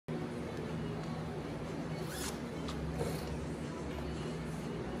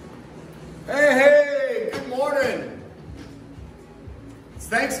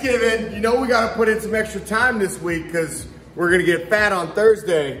Thanksgiving, you know we got to put in some extra time this week because we're going to get fat on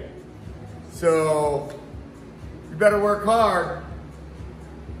Thursday. So you better work hard.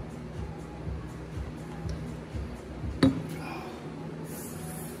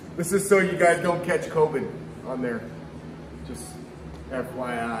 This is so you guys don't catch COVID on there. Just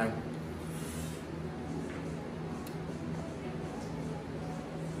FYI.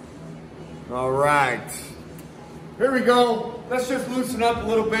 All right. Here we go. Let's just loosen up a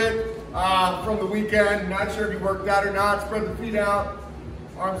little bit from the weekend. Not sure if you worked out or not. Spread the feet out,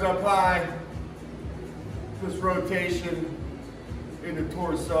 arms up high. This rotation in the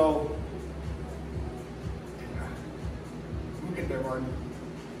torso. We'll get there, Martin.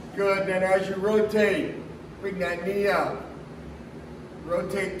 Good. Then as you rotate, bring that knee up.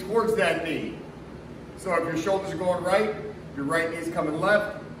 Rotate towards that knee. So if your shoulders are going right, your right knee's coming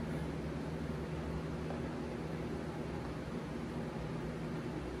left.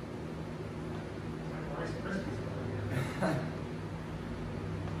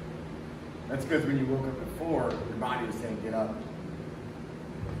 That's because when you woke up at 4, your body was saying get up.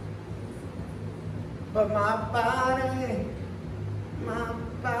 But my body. No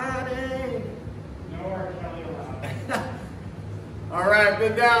R. Kelly allowed. All right,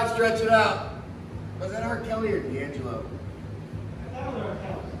 bend down, stretch it out. Was that R. Kelly or D'Angelo? I thought it was R.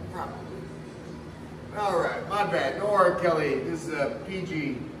 Kelly. Probably. All right, my bad. No R. Kelly. This is a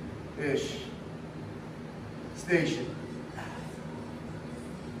PG-ish station.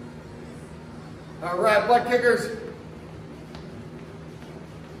 All right, butt kickers.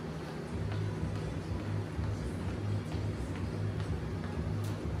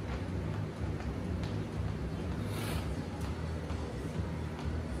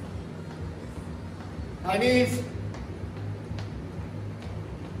 High knees.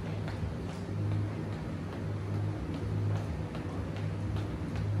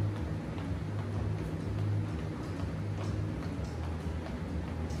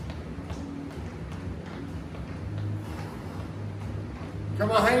 Come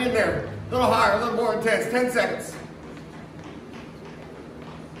on, hang in there. A little higher, a little more intense. 10 seconds.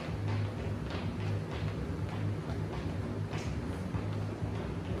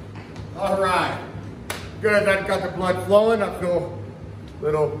 All right. Good, that got the blood flowing. I feel a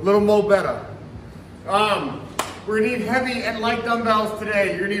little more better. We're gonna need heavy and light dumbbells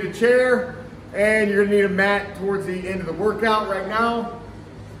today. You're gonna need a chair and you're gonna need a mat towards the end of the workout. Right now,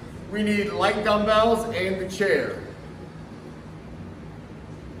 we need light dumbbells and the chair.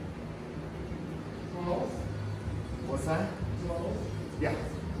 What's that? Yeah.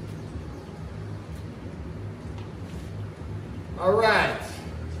 All right.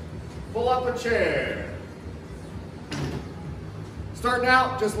 Pull up a chair. Starting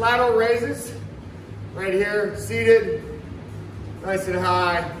out, just lateral raises. Right here, seated, nice and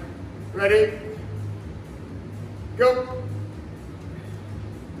high. Ready? Go.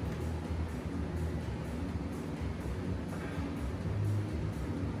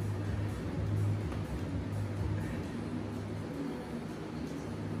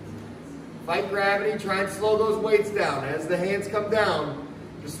 Fight gravity, try and slow those weights down. As the hands come down,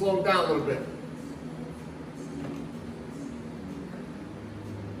 just slow them down a little bit.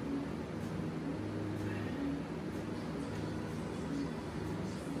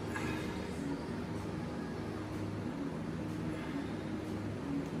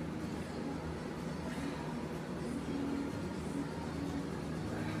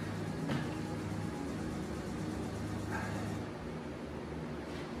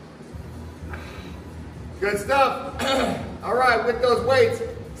 Good stuff. All right, with those weights,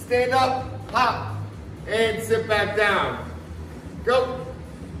 stand up, hop, and sit back down. Go.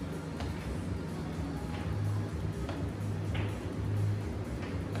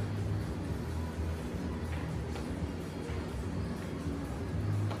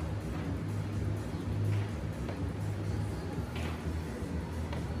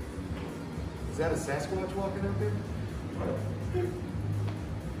 Is that a Sasquatch walking out there?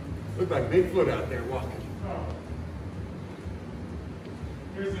 Look like Bigfoot out there walking. Oh.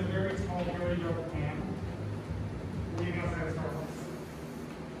 There's a very tall, very young man waiting outside of Starbucks.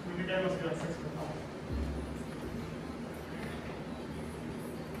 I mean, the guy must be like 6 foot tall.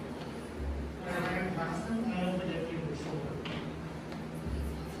 And I ran past him, and I don't think I came to his shoulder.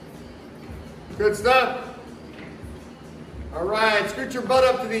 Good stuff. All right, scoot your butt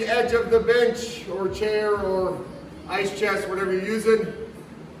up to the edge of the bench or chair or ice chest, whatever you're using.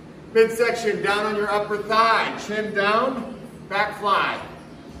 Midsection down on your upper thigh, chin down, back fly.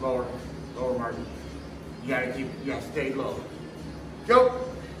 Lower, lower, Martin. You gotta keep, stay low. Go.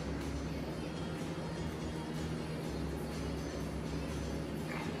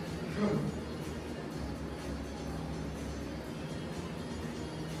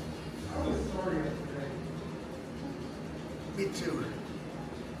 cardio today. Me too.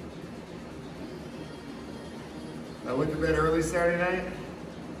 I went to bed early Saturday night.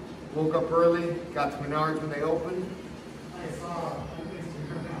 Woke up early. Got to Menards when they opened. I saw on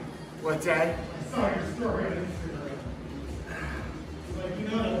Instagram. What's that? I saw your story on Instagram. It's like, you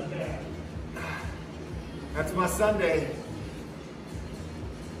know that's bad. That's my Sunday.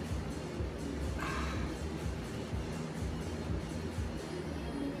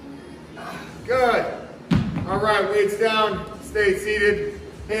 Good. All right, weights down. Stay seated.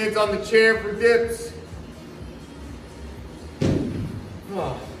 Hands on the chair for dips.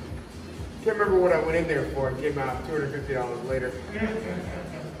 Oh, can't remember what I went in there for. It came out $250 later.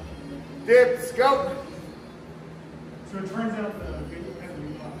 Dips, go. So it turns out the video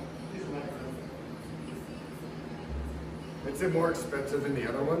pen is electric. It's more expensive than the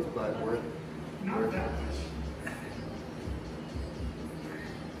other ones, but worth it. Not that much.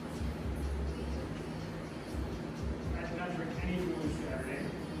 I did not drink any booze Saturday.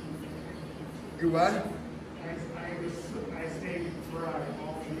 You what? I stayed dry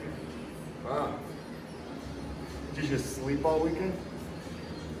all weekend. Wow. Did you just sleep all weekend?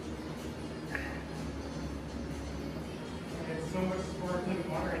 I had so much sparkling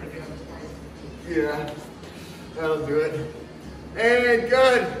water I had to get up twice. Yeah, that'll do it. And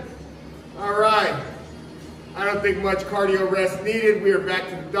good. All right. I don't think much cardio rest needed. We are back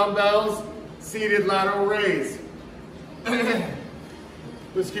to the dumbbells, seated lateral raise.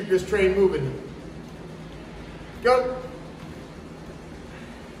 Let's keep this train moving. Go.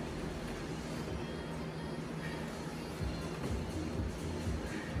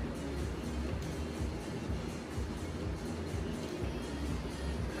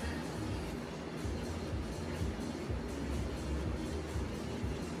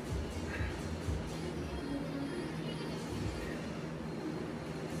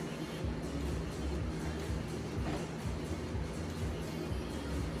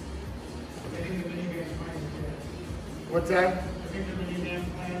 What's that? I think the mini man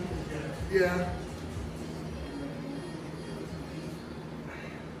plan is good. Yeah.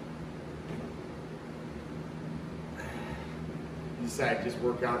 You decide just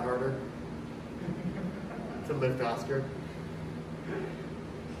work out harder to lift Oscar.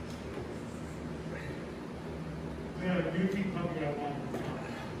 Yeah, the Newfoundland puppy I wanted.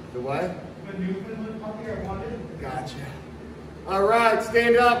 The what? The Newfoundland puppy I wanted. Gotcha. All right,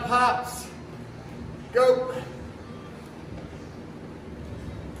 stand up, hops. Go.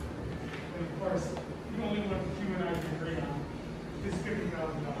 And of course, you only want to humanize your grade on. It's $50,000.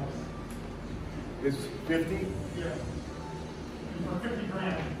 It's 50? Yeah. And for 50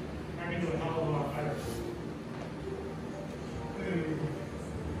 grand, I can do a hell of a lot better.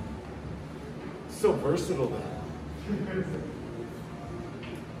 So versatile now.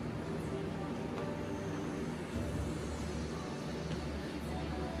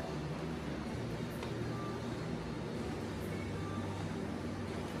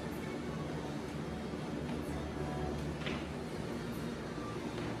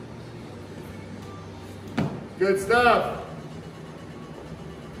 Good stuff.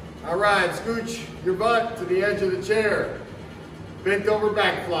 All right, scooch your butt to the edge of the chair. Bent over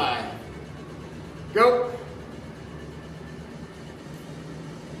back fly. Go.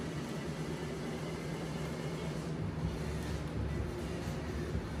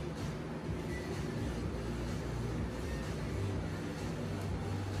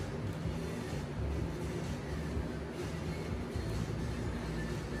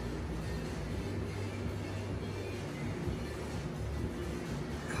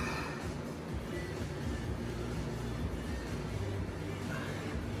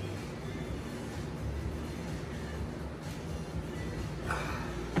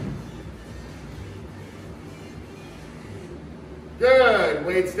 Good.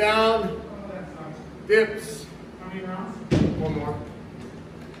 Weights down. Dips. How many rounds? One more.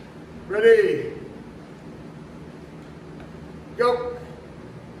 Ready. Go.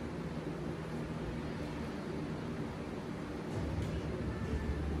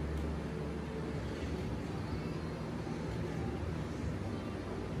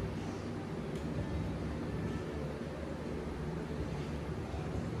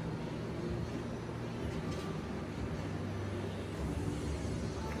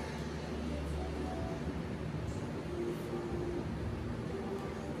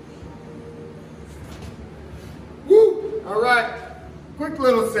 Woo! All right. Quick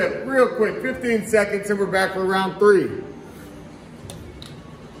little sip, real quick, 15 seconds, and we're back for round 3.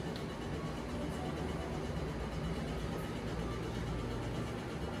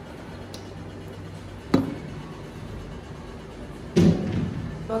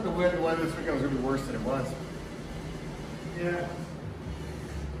 thought the weather this weekend was going to be worse than it was. Yeah.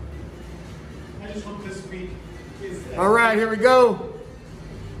 I just hope this week is... All right, here we go.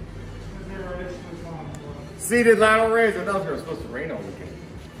 Seated lateral raise. I thought it was supposed to rain all weekend.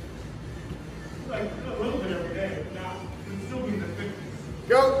 Like a little bit every day, but not. It'll still be in the 50s.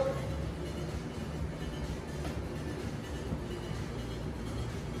 Go.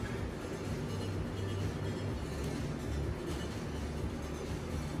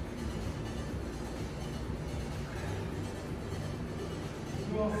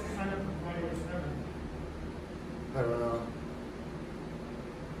 Who else signed up for Friday 7? I don't know.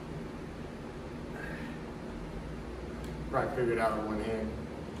 Probably figured it out in one hand.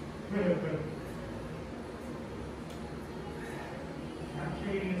 Not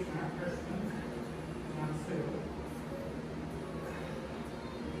Katie, it's not Kristen, not Sue.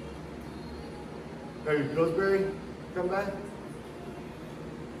 Maybe Pillsbury come back?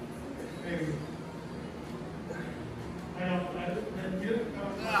 Maybe. I don't know.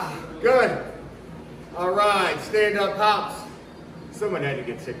 Good. All right, stand up hops. Someone had to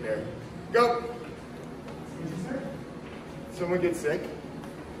get sick there. Go. Someone get sick?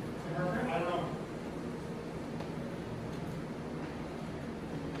 I don't know.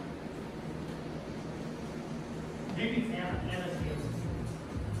 Maybe it's Anna's here.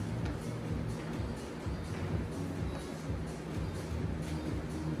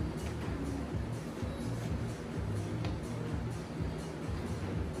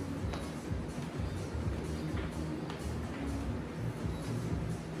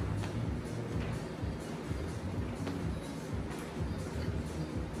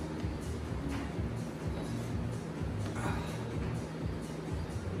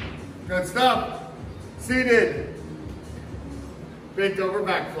 Good stuff. Seated. Bent over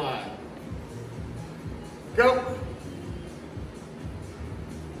back fly. Go.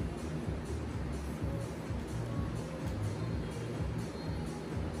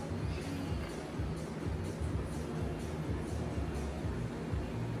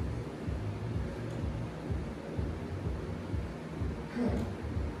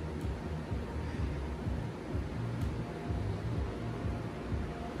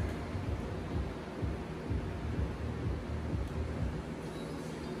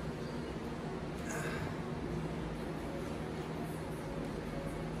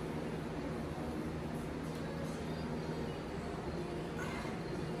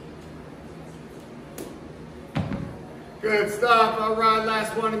 Good stuff. All right,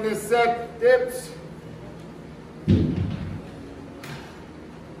 last one in this set. Dips.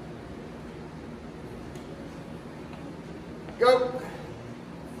 Go.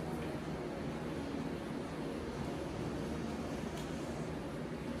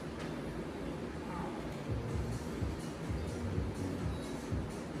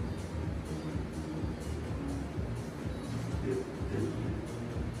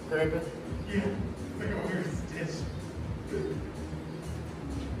 Cramping? Yeah. Like a weird stitch.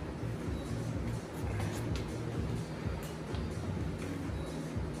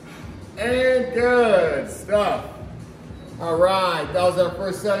 And good stuff. All right, that was our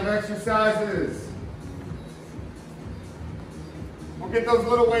first set of exercises. We'll get those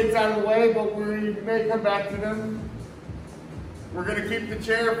little weights out of the way, but we may come back to them. We're gonna keep the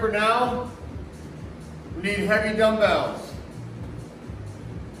chair for now. We need heavy dumbbells.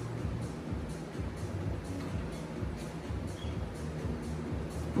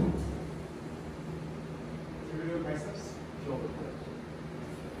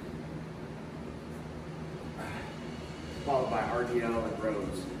 Followed by RDL and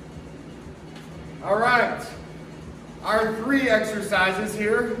rows. All right, our 3 exercises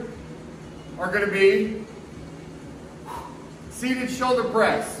here are going to be seated shoulder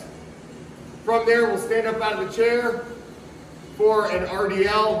press. From there, we'll stand up out of the chair for an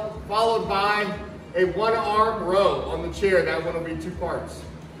RDL, followed by a 1-arm row on the chair. That one will be 2 parts.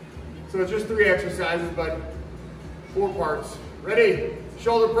 So it's just 3 exercises, but 4 parts. Ready?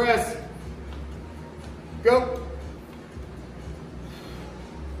 Shoulder press. Go.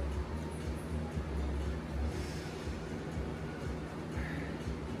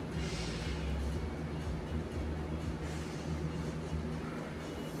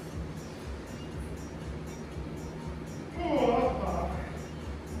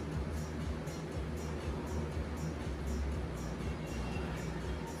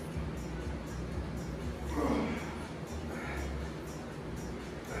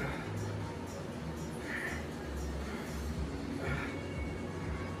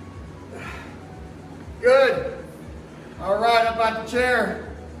 Good. All right, up out the chair.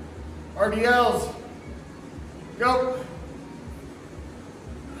 RDLs. Go.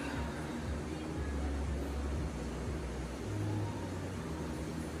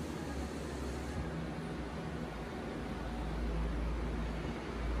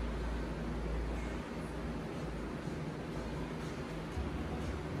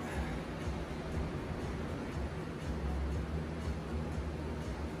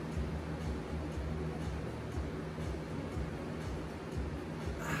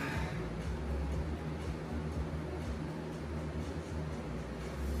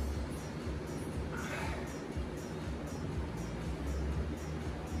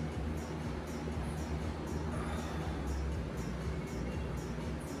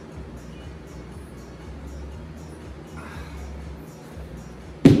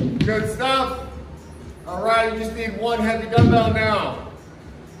 Good stuff. All right, you just need one heavy dumbbell now.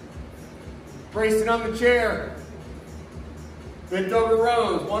 Bracing on the chair. Bent over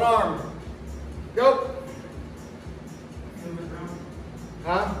rows, one arm. Go.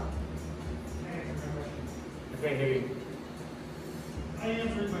 Huh? I can't hear you. I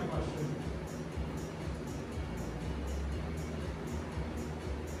answered my question.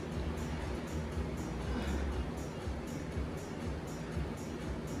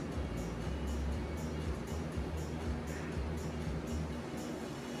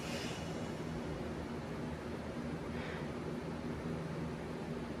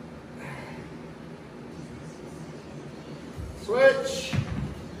 Switch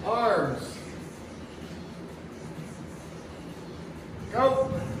arms.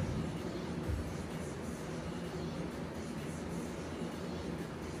 Go.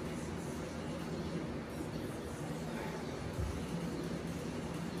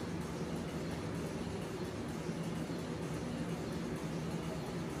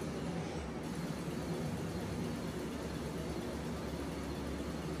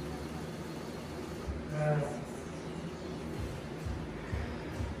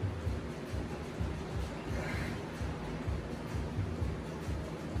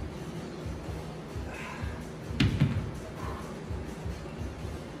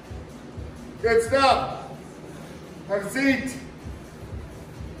 Good stuff. Have a seat.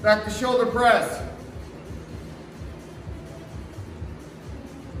 Back to shoulder press.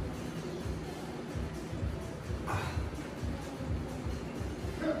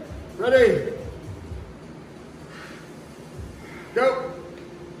 Ready? Go.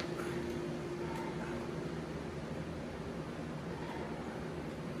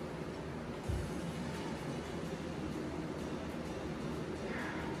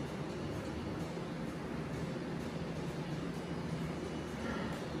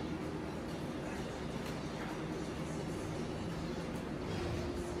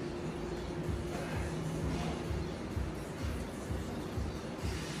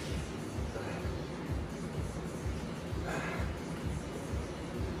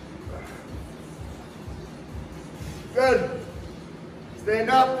 Good. Stand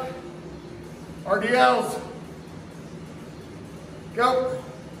up. RDLs. Go.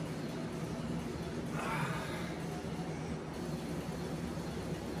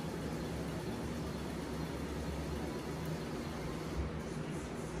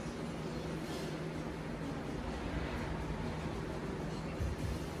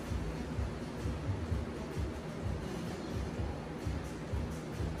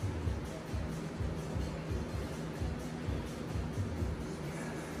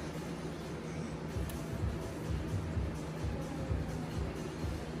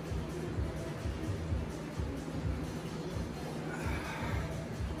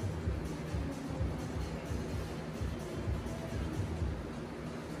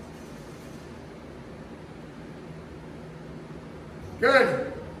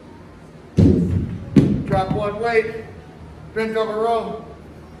 Good. Drop one weight. Bent over row.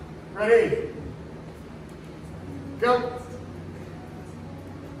 Ready. Go.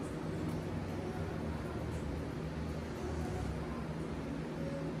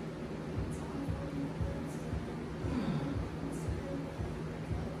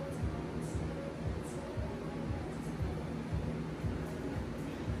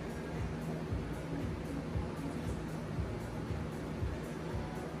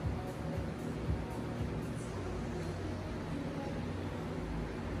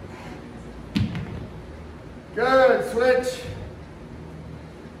 Good, switch. Is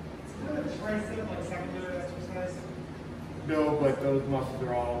that a tricep, like secondary exercise? No, but those muscles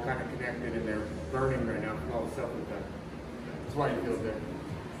are all kind of connected and they're burning right now from all the stuff we've done. That's why you feel good.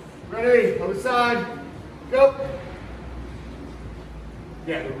 Ready, other side, go.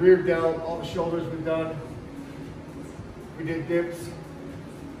 Yeah, the rear delt, all the shoulders we've done. We did dips.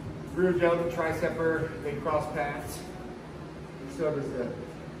 Rear delt and triceptor, they cross paths. So does the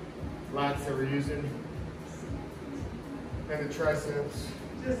lats that we're using. And the triceps.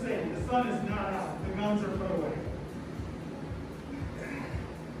 Just saying, the sun is not out. The guns are put away.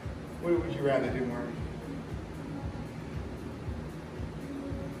 What would you rather do, Mark?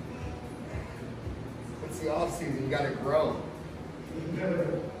 It's the off season, you gotta grow.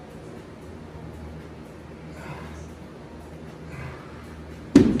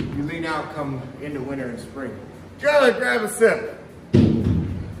 You lean out come into winter and spring. Good, grab a sip.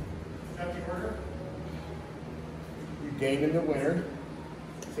 Gain in the winter,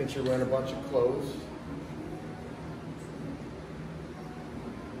 since you're wearing a bunch of clothes.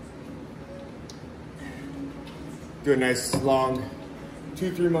 Do a nice long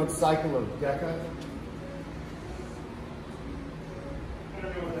 2-3 month cycle of DECA. I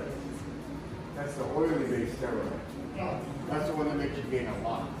don't know what that is. That's the oily based steroid. Oh. That's the one that makes you gain a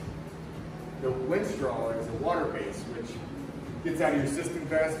lot. The Winstrol is a water based, which gets out of your system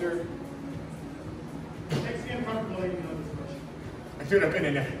faster. Makes me uncomfortable even know this question. Dude, I've been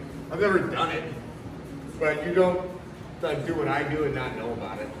in it. I've never done it. But you don't like do what I do and not know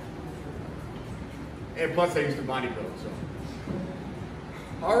about it. And plus I used to bodybuild, so.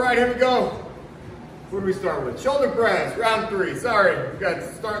 All right, here we go. What do we start with? Shoulder press, round 3. Sorry, we got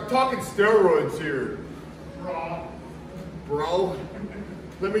to start talking steroids here. Bro,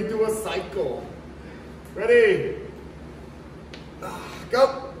 let me do a cycle. Ready?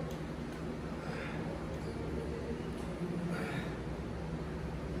 Go.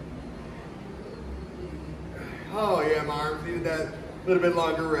 Oh yeah, my arms needed that little bit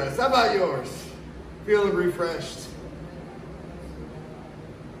longer rest. How about yours? Feeling refreshed?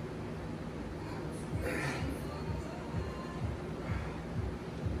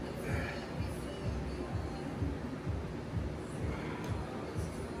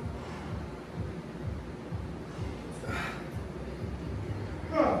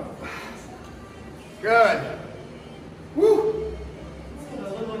 Good. Woo.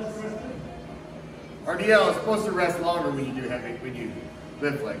 RDL is supposed to rest longer when you do heavy, when you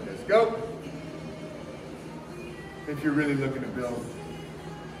lift like this. Go. If you're really looking to build.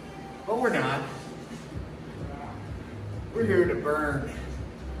 But we're not. We're here to burn.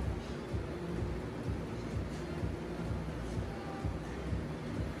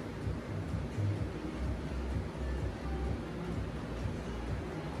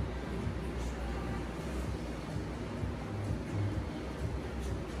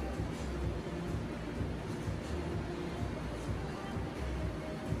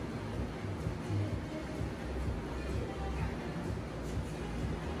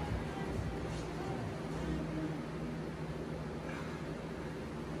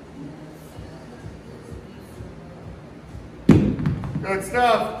 Good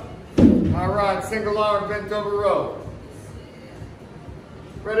stuff. All right, single arm bent over row.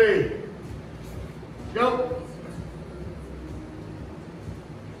 Ready? Go.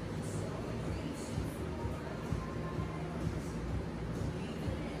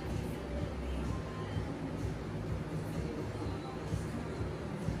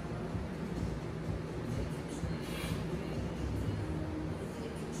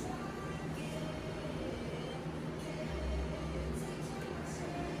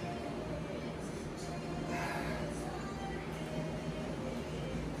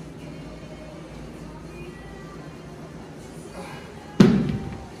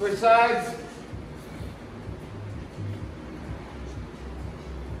 Switch sides.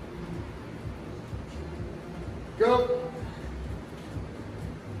 Go.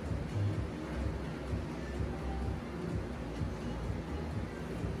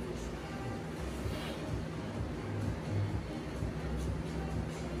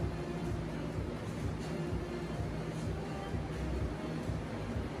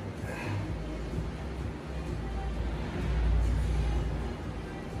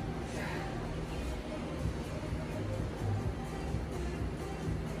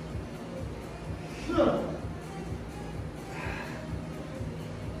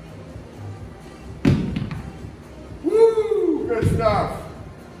 Woo! Good stuff.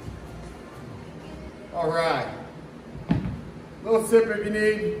 All right. Little sip if you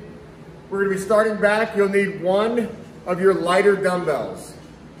need. We're going to be starting back. You'll need one of your lighter dumbbells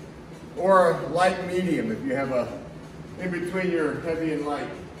or a light medium if you have a in between your heavy and light.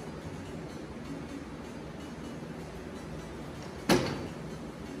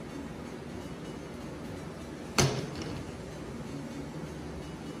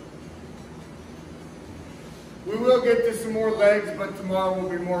 We will get to some more legs, but tomorrow will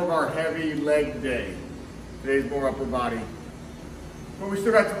be more of our heavy leg day. Today's more upper body. But we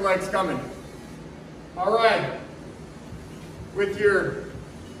still got some legs coming. All right. With your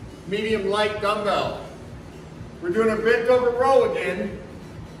medium light dumbbell, we're doing a bent over row again,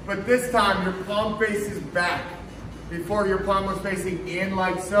 but this time your palm faces back. Before your palm was facing in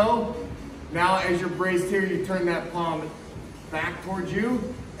like so. Now as you're braced here, you turn that palm back towards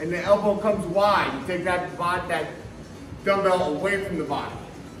you, and the elbow comes wide. You take that dumbbell away from the body.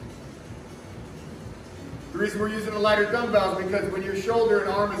 The reason we're using a lighter dumbbell is because when your shoulder and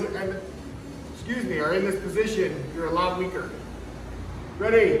arm are in this position, you're a lot weaker.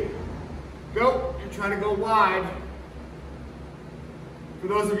 Ready? Go. You're trying to go wide. For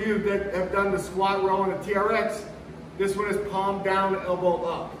those of you that have done the squat row and the TRX, this one is palm down, elbow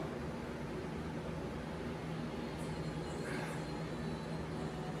up.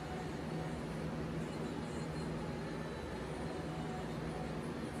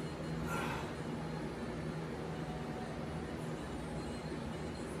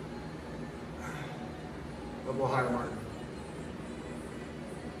 little higher, Mark.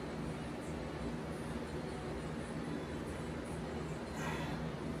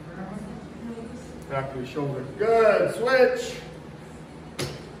 Back to your shoulder. Good. Switch.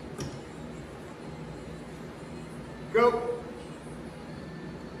 Go.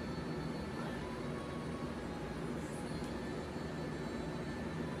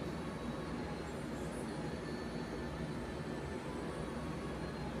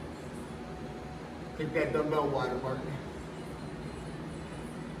 Take that dumbbell wider, Mark.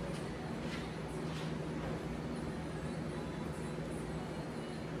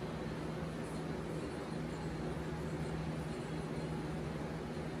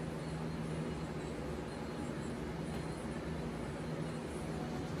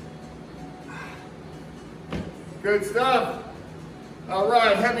 Good stuff. All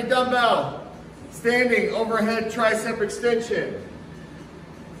right, heavy dumbbell. Standing overhead tricep extension.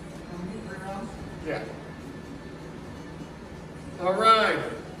 Yeah. All right.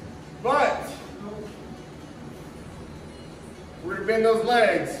 But we're gonna bend those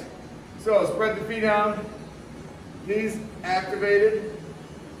legs. So spread the feet out. Knees activated.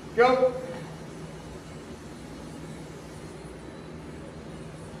 Go.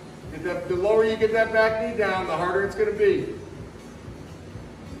 The lower you get that back knee down, the harder it's going to be.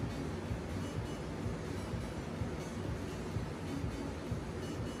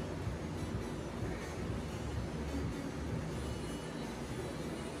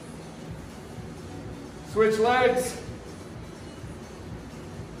 Switch legs.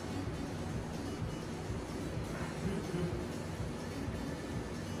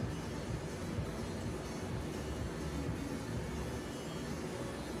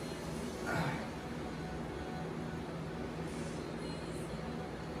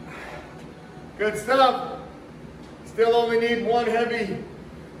 Good stuff. Still only need one heavy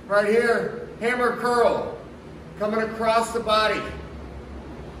right here. Hammer curl. Coming across the body.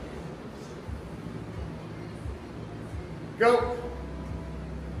 Go.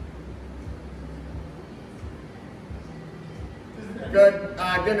 Good.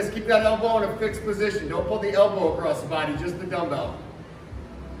 Dennis, keep that elbow in a fixed position. Don't pull the elbow across the body, just the dumbbell.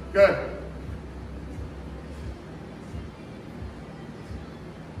 Good.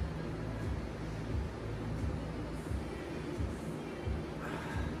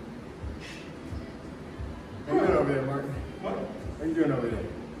 How you doing over there, Martin? What? How you doing over there?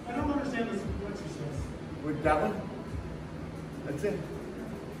 I don't understand this exercise. With that one? That's it.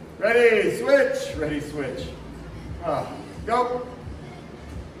 Ready, switch. Ready, switch. Go.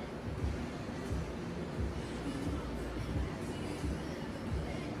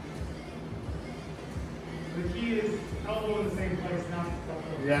 The key is elbow in the same place, not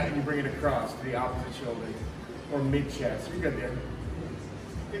elbow. Yeah, and you bring it across to the opposite shoulder or mid-chest. You're good there.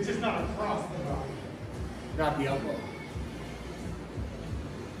 It's just not across the body. Not the elbow.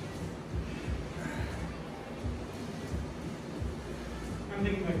 I'm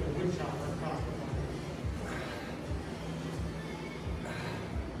thinking like the wood chopper across the body.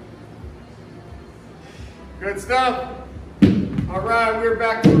 Good stuff. All right, we're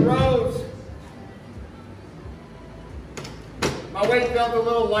back to the rows. My weight felt a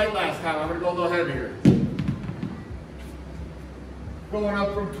little light last time. I'm going to go a little heavier. Going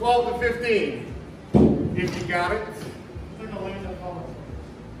up from 12 to 15. If you got it. It's like a land that follows.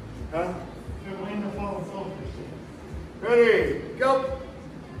 Huh? It's a land that follows soldiers. Ready, go.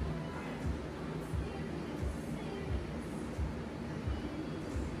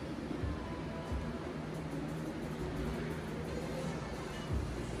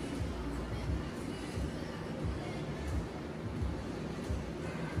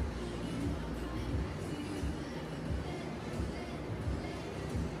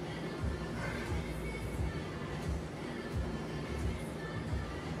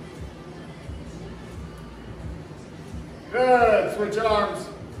 Good, switch arms.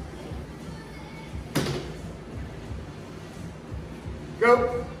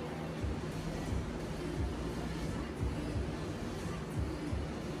 Go.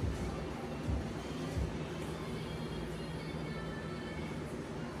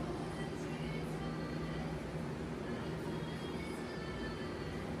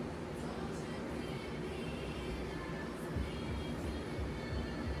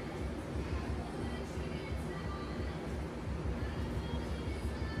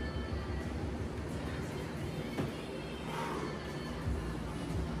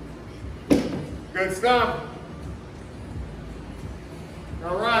 Good stuff.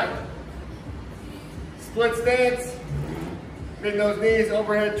 All right. Split stance. Bring those knees,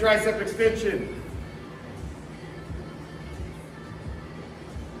 overhead tricep extension.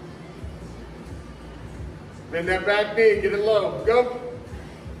 Bend that back knee, get it low. Go.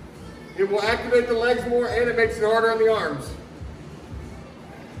 It will activate the legs more and it makes it harder on the arms.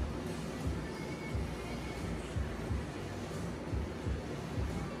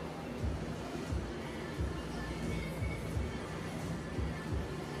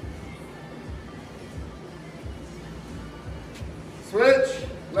 Switch,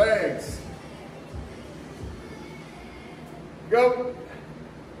 legs. Go.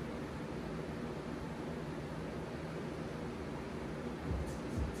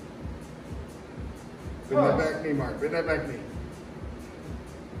 Bend that back knee, Mark. Bend that back knee.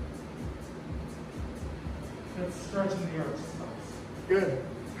 It's stretching the arch. Good.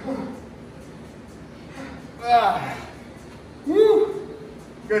 Ah. Woo.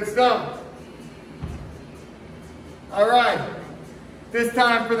 Good stuff. All right. This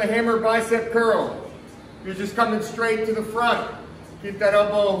time for the hammer bicep curl. You're just coming straight to the front. Keep that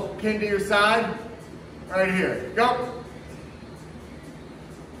elbow pinned to your side. Right here. Go.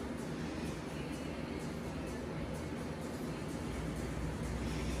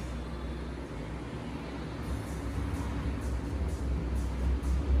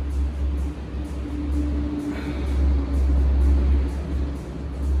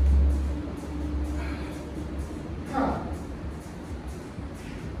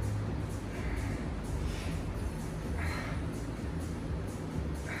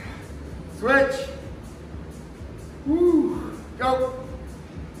 Switch. Woo. Go.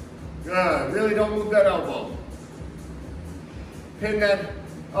 Good. Really don't move that elbow. Pin that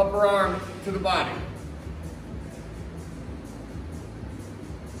upper arm to the body.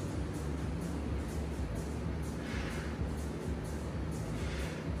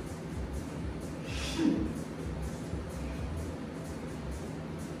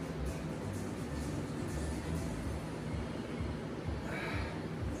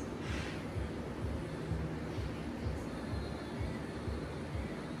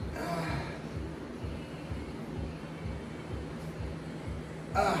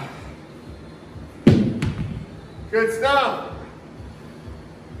 Good stuff.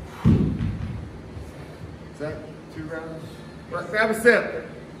 Is that 2 rounds? Grab a sip.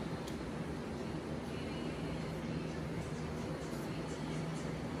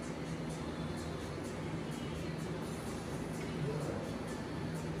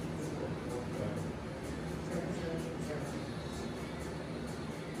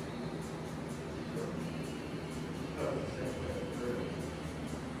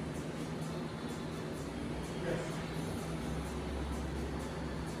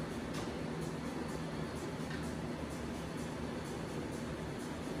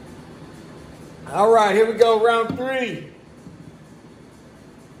 All right, here we go, round 3.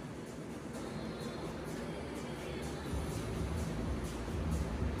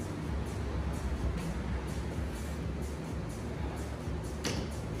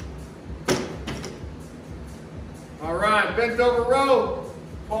 All right, bent over row.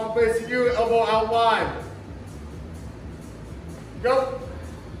 Palm facing you, elbow out wide. Go.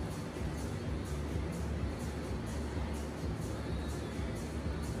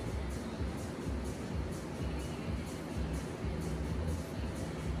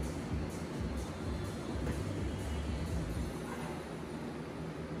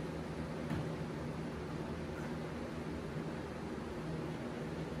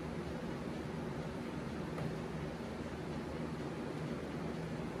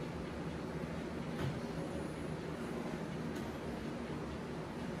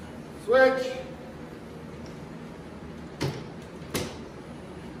 Switch.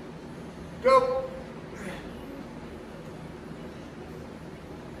 Go.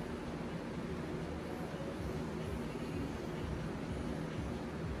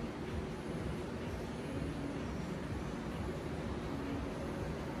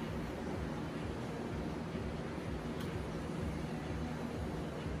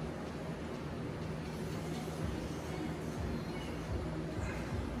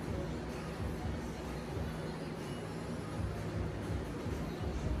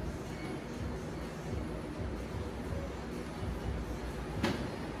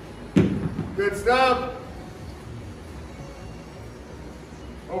 Good stuff.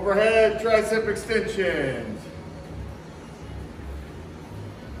 Overhead tricep extensions.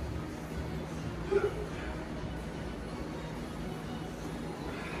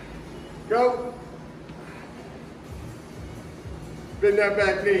 Go. Bend that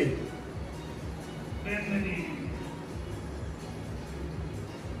back knee. Bend the knee.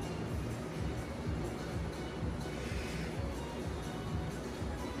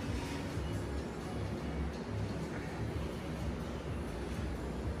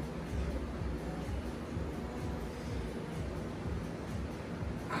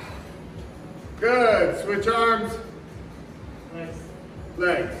 Good. Switch arms. Legs.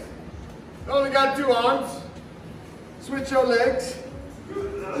 Legs. Only got 2 arms. Switch your legs.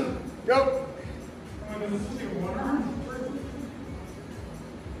 Go. Oh, does this do 1 arm?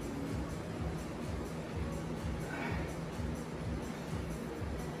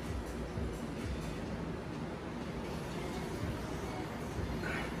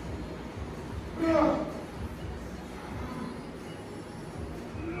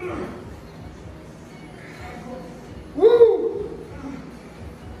 Woo!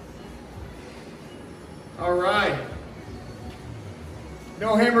 All right.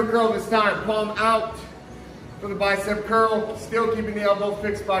 No hammer curl this time. Palm out for the bicep curl. Still keeping the elbow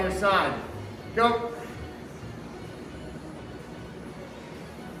fixed by your side. Go.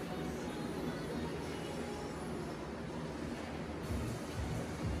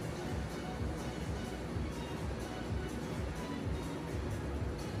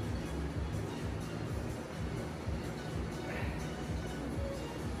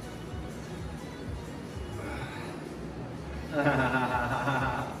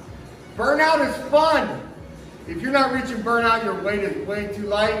 Burnout is fun. If you're not reaching burnout, your weight is way too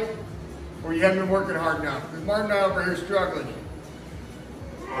light, or you haven't been working hard enough. Because Martin and I over here struggling.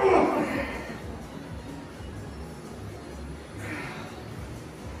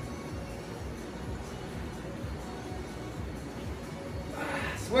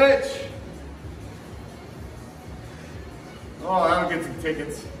 Switch. Oh, that'll get some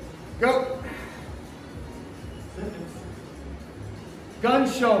tickets. Go. Gun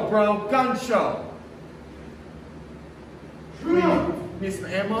show, bro. Gun show. Need some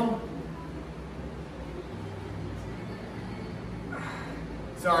ammo?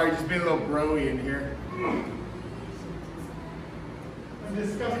 Sorry, just being a little broy in here. I'm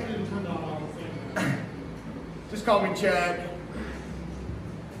disgusted and turned on all the same time. Just call me Chad.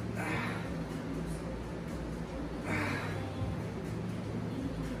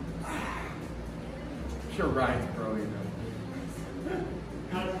 Sure, Ryan's broy, you know.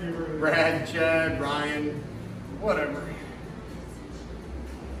 Brad, Chad, Ryan, whatever.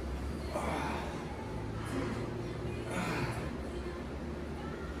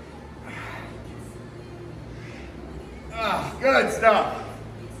 Good stuff.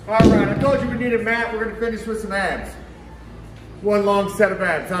 All right, I told you we need a mat. We're going to finish with some abs. 1 long set of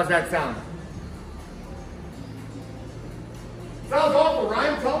abs. How's that sound? Sounds awful,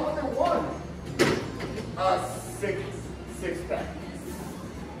 Ryan. Tell them what they want. 6 pack.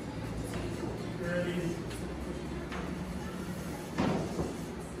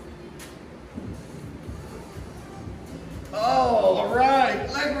 Oh, all right.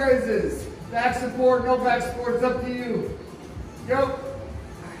 Leg raises. Back support, no back support. It's up to you. Go.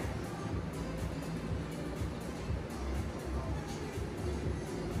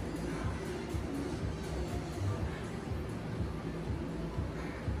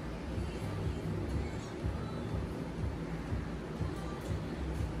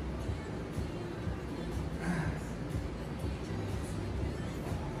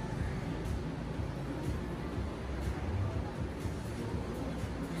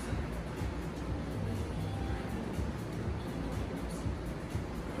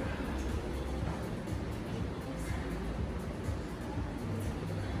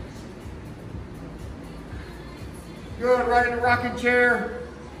 Good, right in the rocking chair.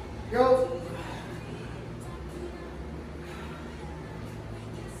 Go.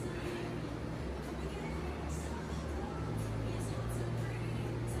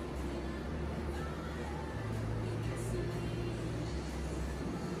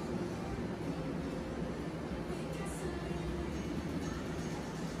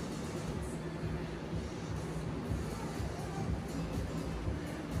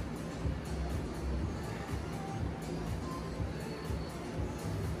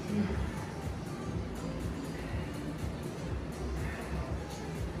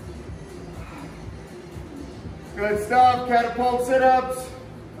 Good stuff, catapult sit-ups.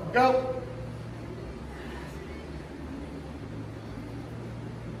 Go.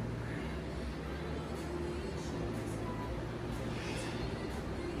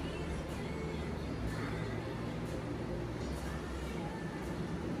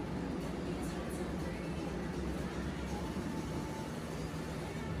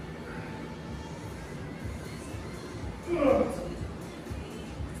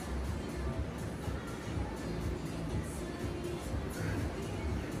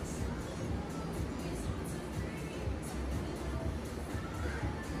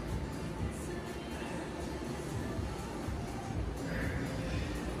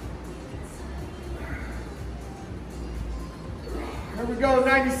 Here we go,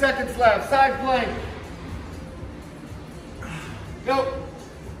 90 seconds left. Side plank. Go.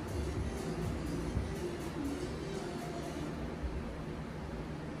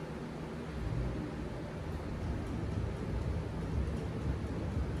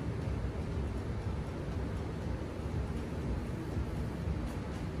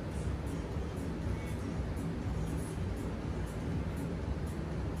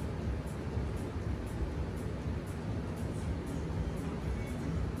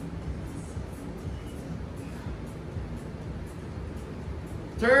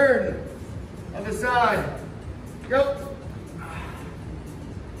 Turn on the side. Go.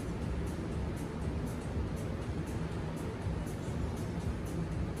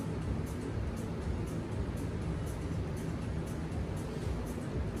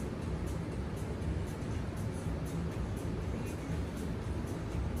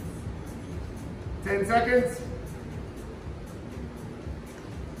 Ten seconds.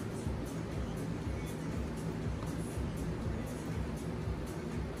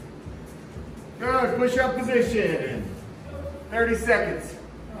 Good, push-up position. 30 seconds.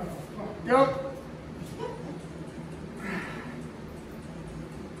 Go.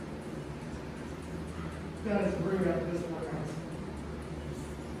 That is rude after this workout.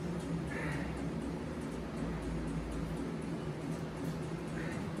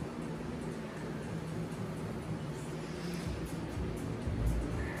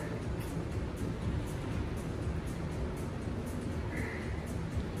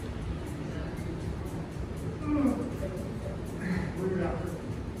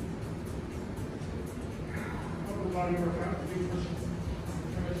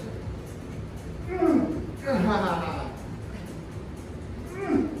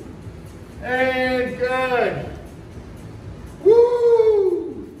 And good.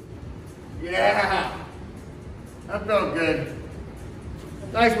 Woo! Yeah. That felt good.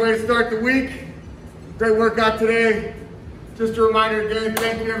 Nice way to start the week. Great workout today. Just a reminder again,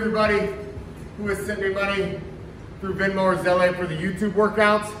 thank you to everybody who has sent me money through Venmo or Zelle for the YouTube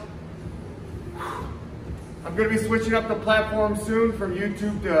workouts. I'm going to be switching up the platform soon from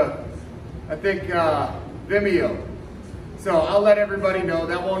YouTube to, I think, Vimeo. So I'll let everybody know.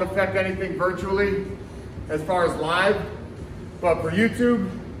 That won't affect anything virtually as far as live. But for YouTube,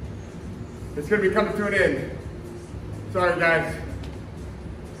 it's going to be coming to an end. Sorry, guys.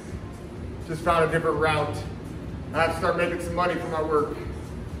 Just found a different route. I have to start making some money for my work.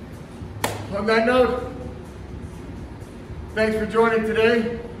 On that note, thanks for joining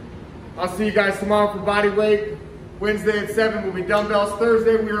today. I'll see you guys tomorrow for body weight. Wednesday at 7 will be dumbbells.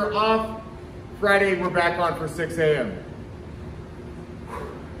 Thursday we are off. Friday we're back on for 6 a.m.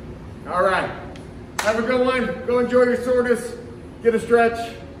 All right. Have a good one. Go enjoy your soreness. Get a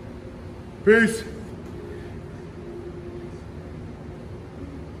stretch. Peace.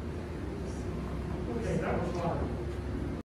 Okay, that was hard.